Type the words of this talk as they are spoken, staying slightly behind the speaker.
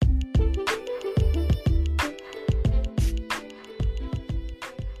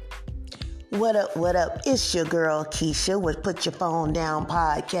What up, what up? It's your girl, Keisha, with Put Your Phone Down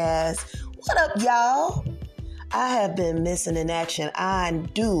podcast. What up, y'all? I have been missing in action. I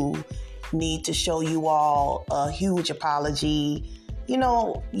do need to show you all a huge apology. You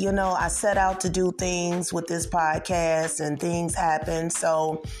know, I set out to do things with this podcast and things happen.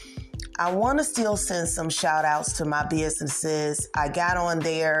 So I want to still send some shout outs to my businesses. I got on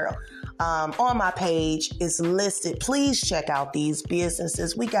there. On my page is listed. Please check out these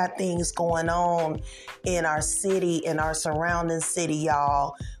businesses. We got things going on in our city, in our surrounding city,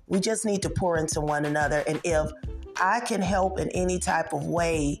 y'all. We just need to pour into one another. And if I can help in any type of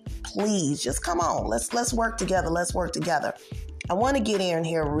way, please just come on. Let's work together. Let's work together. I want to get in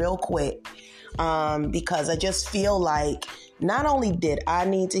here real quick because I just feel like not only did I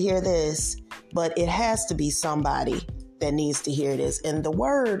need to hear this, but it has to be somebody that needs to hear this. And the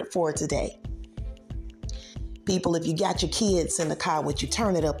word for today, people, if you got your kids in the car with you,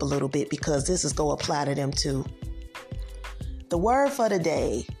 turn it up a little bit because this is going to apply to them too. The word for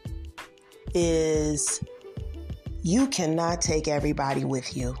today is you cannot take everybody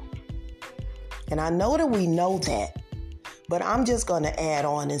with you. And I know that we know that, but I'm just going to add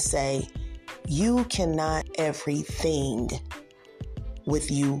on and say you cannot everything with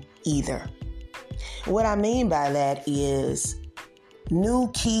you either. What I mean by that is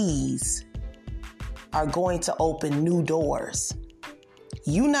new keys are going to open new doors.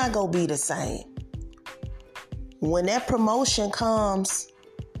 You're not going to be the same. When that promotion comes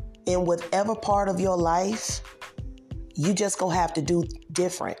in whatever part of your life, you just going to have to do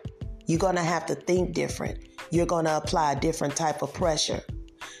different. You're going to have to think different. You're going to apply a different type of pressure,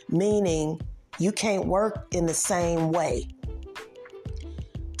 meaning you can't work in the same way.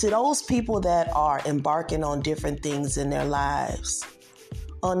 To those people that are embarking on different things in their lives,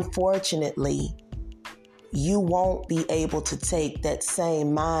 unfortunately, you won't be able to take that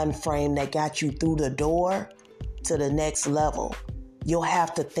same mind frame that got you through the door to the next level. You'll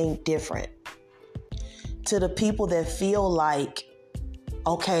have to think different. To the people that feel like,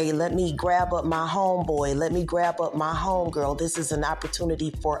 okay, let me grab up my homeboy, let me grab up my homegirl. This is an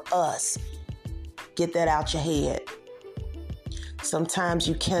opportunity for us. Get that out your head. Sometimes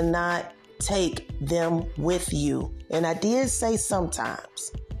you cannot take them with you. And I did say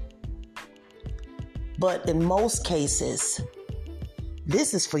sometimes. But in most cases,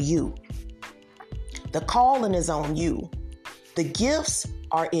 this is for you. The calling is on you. The gifts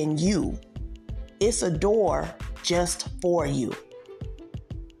are in you. It's a door just for you.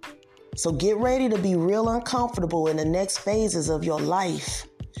 So get ready to be real uncomfortable in the next phases of your life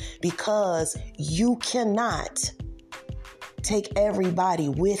because you cannot take everybody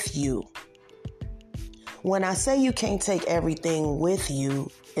with you. When I say you can't take everything with you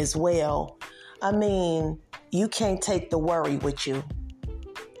as well, I mean, you can't take the worry with you.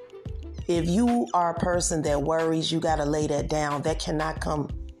 If you are a person that worries, you got to lay that down. That cannot come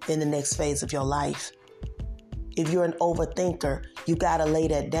in the next phase of your life. If you're an overthinker, you got to lay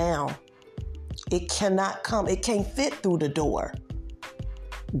that down. It cannot come. It can't fit through the door.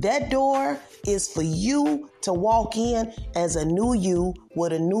 That door is for you to walk in as a new you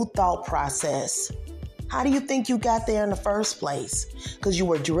with a new thought process. How do you think you got there in the first place? Because you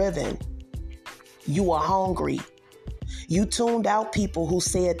were driven. You were hungry. You tuned out people who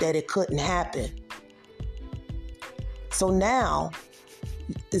said that it couldn't happen. So now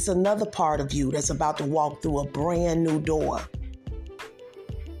it's another part of you that's about to walk through a brand new door.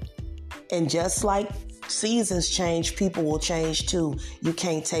 And just like seasons change, people will change too. You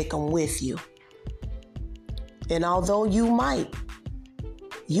can't take them with you. And although you might,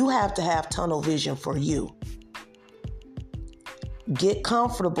 you have to have tunnel vision for you. Get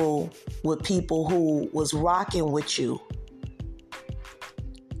comfortable with people who was rocking with you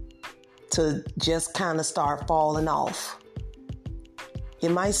to just kind of start falling off. It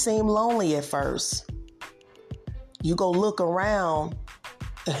might seem lonely at first. You go look around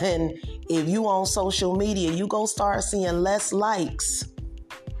and if you on social media, you go start seeing less likes.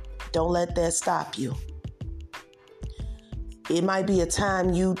 Don't let that stop you. It might be a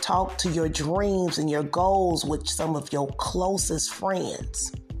time you talk to your dreams and your goals with some of your closest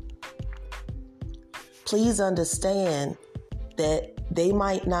friends. Please understand that they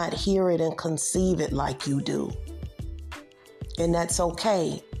might not hear it and conceive it like you do. And that's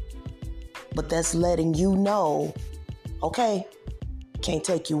okay. But that's letting you know, okay, can't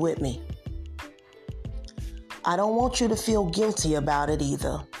take you with me. I don't want you to feel guilty about it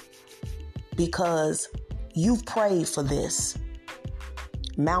either, because you've prayed for this.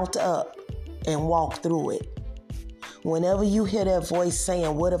 Mount up and walk through it. Whenever you hear that voice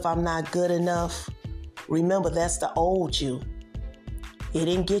saying, what if I'm not good enough? Remember, that's the old you. It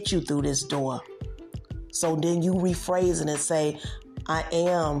didn't get you through this door. So then you rephrase it and say, I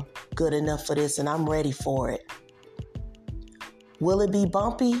am good enough for this and I'm ready for it. Will it be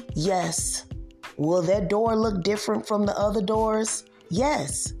bumpy? Yes. Will that door look different from the other doors?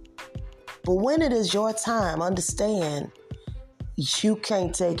 Yes. But when it is your time, understand you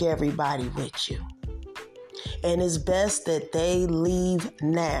can't take everybody with you. And it's best that they leave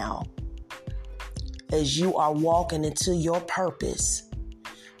now as you are walking into your purpose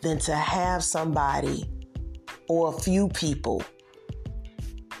than to have somebody or a few people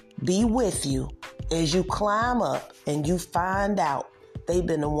be with you as you climb up and you find out they've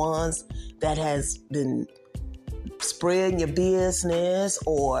been the ones that has been spreading your business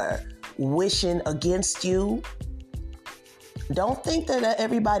or wishing against you. Don't think that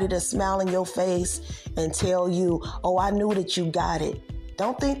everybody that's smiling your face and tell you, oh, I knew that you got it.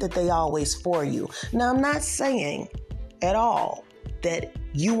 Don't think that they always for you. Now, I'm not saying at all that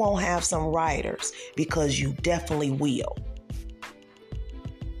you won't have some riders, because you definitely will.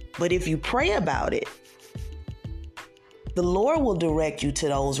 But if you pray about it, the Lord will direct you to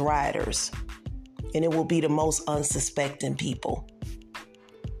those riders, and it will be the most unsuspecting people.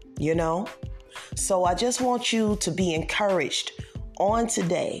 You know? So I just want you to be encouraged on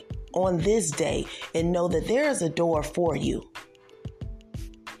today, on this day, and know that there is a door for you.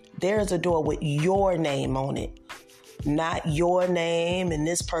 There is a door with your name on it. Not your name and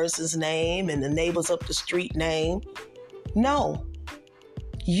this person's name and the neighbors up the street name. No.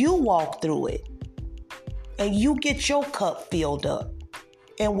 You walk through it and you get your cup filled up.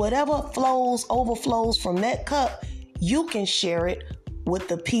 And whatever overflows from that cup, you can share it with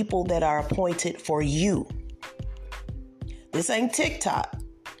the people that are appointed for you. This ain't TikTok,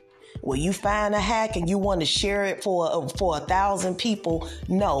 where you find a hack and you want to share it for 1,000 people.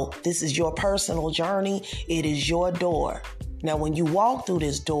 No, this is your personal journey. It is your door. Now, when you walk through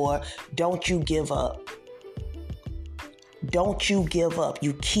this door, don't you give up. Don't you give up.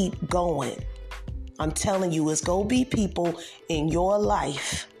 You keep going. I'm telling you, it's going to be people in your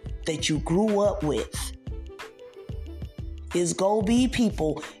life that you grew up with. It's going to be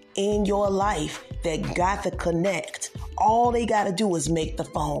people in your life that got to connect. All they got to do is make the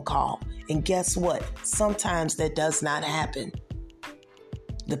phone call. And guess what? Sometimes that does not happen.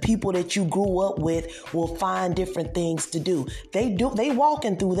 The people that you grew up with will find different things to do. They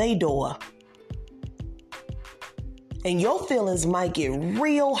walking through their door. And your feelings might get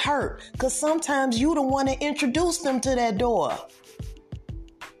real hurt because sometimes you the one to introduce them to that door.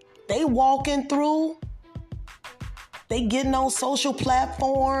 They walking through. They getting on social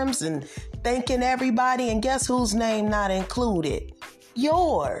platforms and thanking everybody, and guess whose name not included?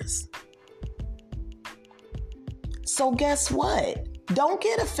 Yours. So guess what? Don't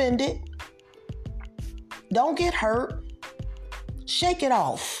get offended. Don't get hurt. Shake it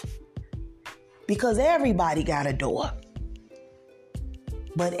off. Because everybody got a door.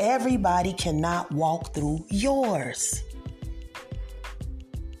 But everybody cannot walk through yours.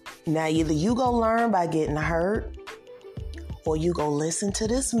 Now, either you go learn by getting hurt, or you go listen to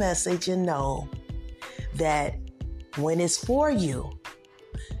this message and know that when it's for you,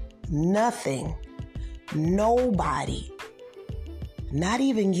 nothing, nobody, not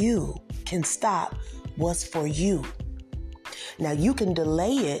even you, can stop what's for you. Now, you can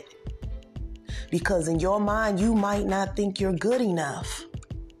delay it because in your mind, you might not think you're good enough.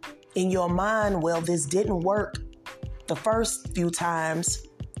 In your mind, well, this didn't work the first few times.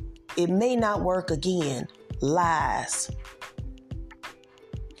 It may not work again. Lies.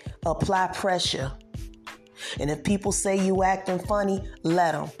 Apply pressure. And if people say you acting funny,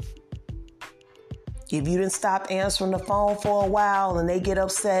 let them. If you didn't stop answering the phone for a while and they get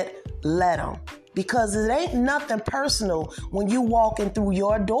upset, let them. Because it ain't nothing personal when you walking through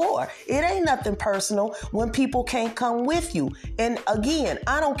your door. It ain't nothing personal when people can't come with you. And again,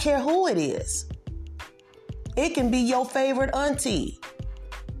 I don't care who it is. It can be your favorite auntie.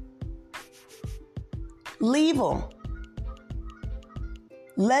 Leave them.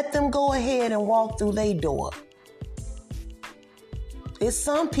 Let them go ahead and walk through their door. It's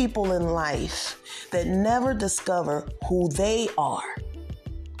some people in life that never discover who they are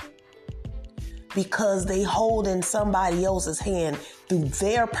because they hold in somebody else's hand through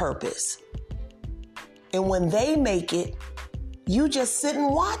their purpose. And when they make it, you just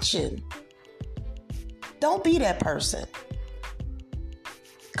sitting watching. Don't be that person.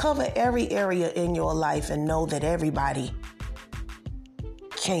 Cover every area in your life and know that everybody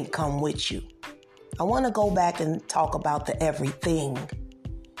can't come with you. I want to go back and talk about the everything,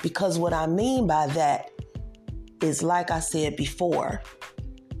 because what I mean by that is, like I said before,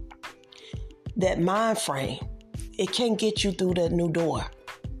 that mind frame. it can't get you through that new door.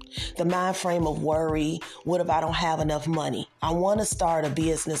 The mind frame of worry, what if I don't have enough money? I want to start a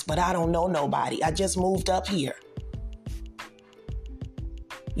business, but I don't know nobody. I just moved up here.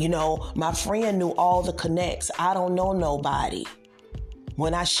 You know, my friend knew all the connects. I don't know nobody.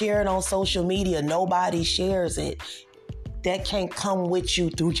 When I share it on social media, nobody shares it. That can't come with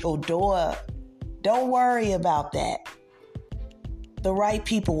you through your door. Don't worry about that. The right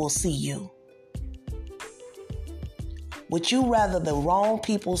people will see you. Would you rather the wrong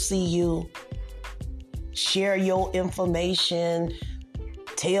people see you, share your information,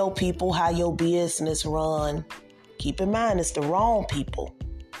 tell people how your business run? Keep in mind, it's the wrong people.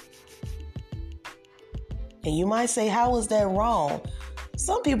 And you might say, how is that wrong?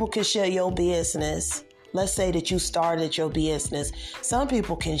 Some people can share your business. Let's say that you started your business. Some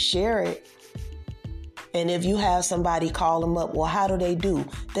people can share it. And if you have somebody call them up, well, how do they do?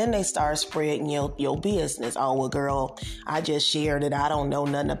 Then they start spreading your business. Oh, well, girl, I just shared it. I don't know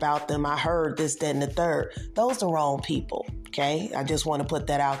nothing about them. I heard this, that, and the third. Those are the wrong people, okay? I just want to put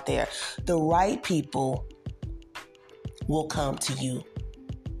that out there. The right people will come to you.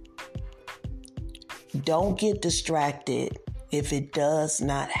 Don't get distracted if it does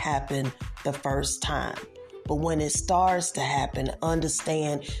not happen the first time. But when it starts to happen,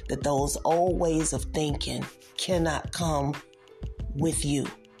 understand that those old ways of thinking cannot come with you.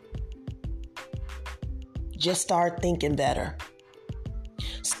 Just start thinking better.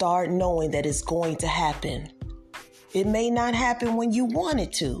 Start knowing that it's going to happen. It may not happen when you want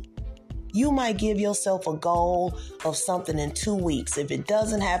it to. You might give yourself a goal of something in 2 weeks. If it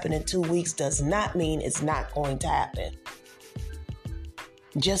doesn't happen in 2 weeks, does not mean it's not going to happen.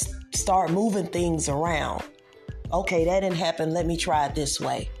 Just start moving things around. Okay, that didn't happen. Let me try it this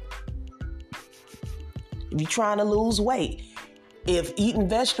way. If you're trying to lose weight, if eating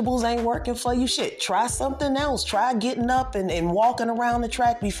vegetables ain't working for you, shit, try something else. Try getting up and walking around the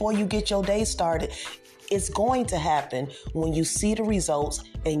track before you get your day started. It's going to happen when you see the results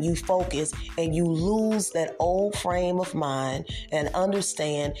and you focus and you lose that old frame of mind and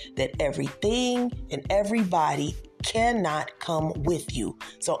understand that everything and everybody cannot come with you.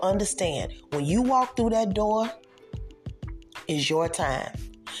 So understand, when you walk through that door, is your time,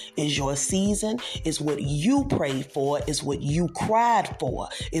 is your season, is what you prayed for, is what you cried for,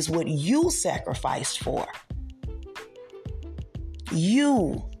 is what you sacrificed for.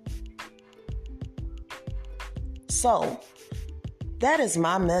 You. So that is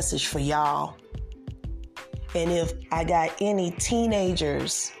my message for y'all. And if I got any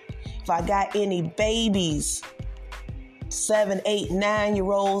teenagers, if I got any babies, 7, 8,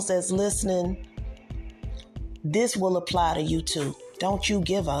 9-year-olds that's listening, this will apply to you too. Don't you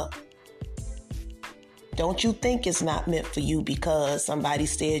give up. Don't you think it's not meant for you because somebody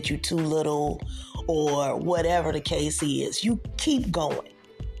said you too little or whatever the case is. You keep going.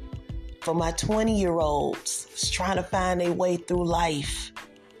 For my 20-year-olds trying to find their way through life,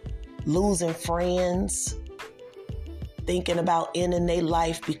 losing friends, thinking about ending their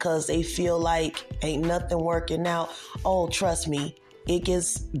life because they feel like ain't nothing working out. Oh, trust me, it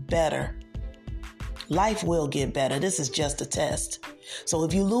gets better. Life will get better. This is just a test. So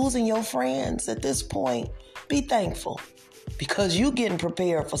if you're losing your friends at this point, be thankful because you're getting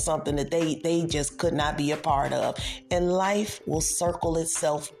prepared for something that they just could not be a part of. And life will circle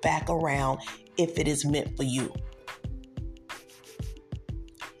itself back around if it is meant for you.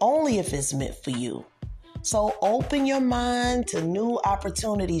 Only if it's meant for you. So open your mind to new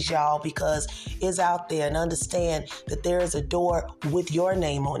opportunities, y'all, because it's out there, and understand that there is a door with your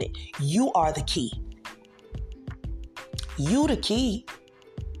name on it. You are the key. You the key.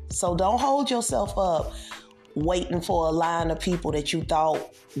 So don't hold yourself up waiting for a line of people that you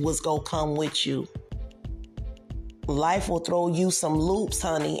thought was going to come with you. Life will throw you some loops,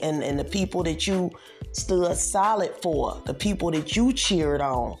 honey, and the people that you stood solid for, the people that you cheered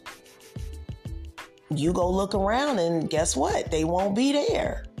on, you go look around and guess what? They won't be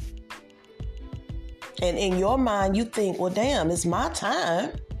there. And in your mind, you think, well, damn, it's my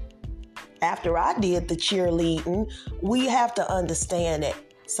time. After I did the cheerleading, we have to understand that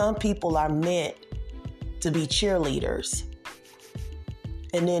some people are meant to be cheerleaders.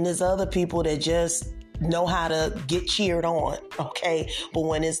 And then there's other people that just know how to get cheered on, okay? But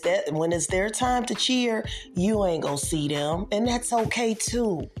when it's their time to cheer, you ain't gonna see them. And that's okay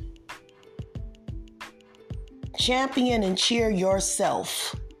too. Champion and cheer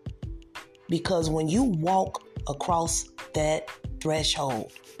yourself. Because when you walk across that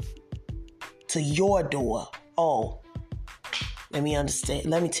threshold to your door, let me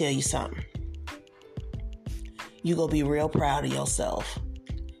tell you something. You're going to be real proud of yourself.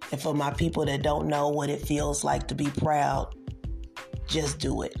 And for my people that don't know what it feels like to be proud, just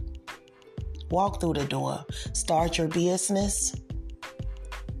do it. Walk through the door. Start your business.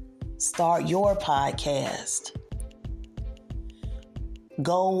 Start your podcast.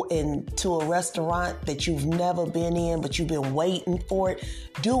 Go into a restaurant that you've never been in, but you've been waiting for it.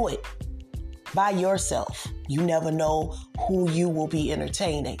 Do it by yourself. You never know who you will be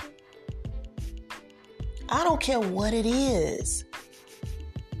entertaining. I don't care what it is.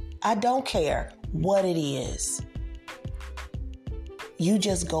 I don't care what it is. You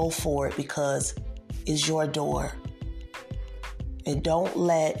just go for it because it's your door. And don't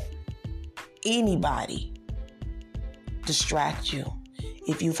let anybody distract you.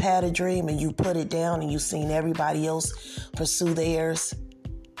 If you've had a dream and you put it down and you've seen everybody else pursue theirs,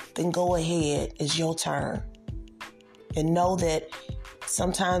 then go ahead. It's your turn. And know that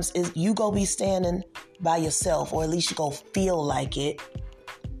sometimes you go be standing by yourself, or at least you go feel like it.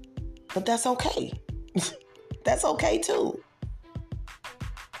 But that's okay. That's okay too.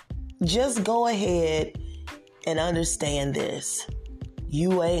 Just go ahead and understand this.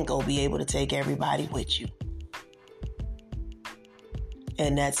 You ain't gonna be able to take everybody with you.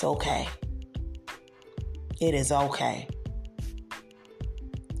 And that's okay. It is okay.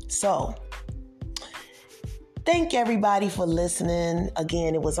 So, thank everybody for listening.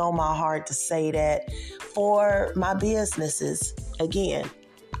 Again, it was on my heart to say that for my businesses. Again,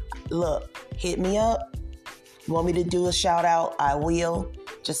 look, hit me up. You want me to do a shout out? I will.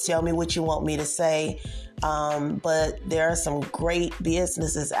 Just tell me what you want me to say. But there are some great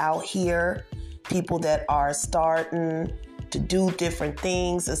businesses out here, people that are starting to do different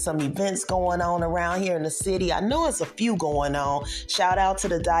things. There's some events going on around here in the city. I know it's a few going on. Shout out to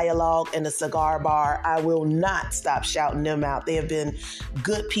the Dialogue and the Cigar Bar. I will not stop shouting them out. They have been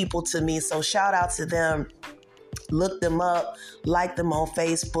good people to me. So shout out to them. Look them up, like them on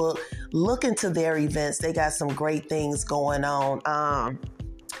Facebook, look into their events. They got some great things going on.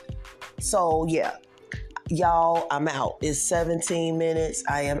 So yeah, y'all, I'm out. It's 17 minutes.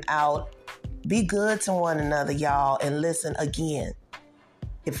 I am out. Be good to one another, y'all. And listen again,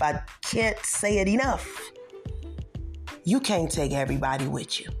 if I can't say it enough, you can't take everybody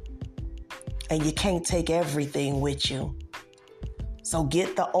with you. And you can't take everything with you. So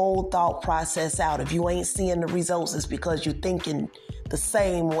get the old thought process out. If you ain't seeing the results, it's because you're thinking the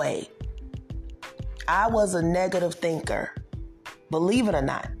same way. I was a negative thinker, believe it or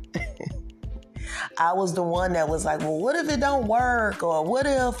not. I was the one that was like, well, what if it don't work? Or what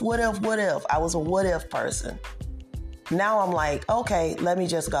if? I was a what if person. Now I'm like, okay, let me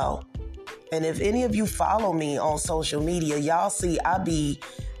just go. And if any of you follow me on social media, y'all see I be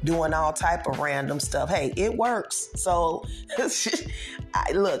doing all type of random stuff. Hey, it works. So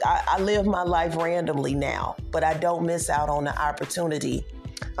I live my life randomly now, but I don't miss out on the opportunity.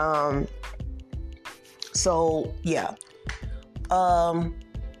 So yeah.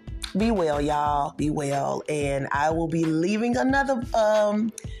 Be well, y'all. Be well. And I will be leaving another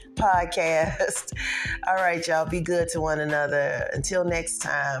podcast. All right, y'all. Be good to one another. Until next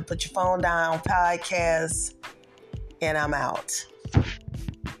time, put your phone down, podcast, and I'm out.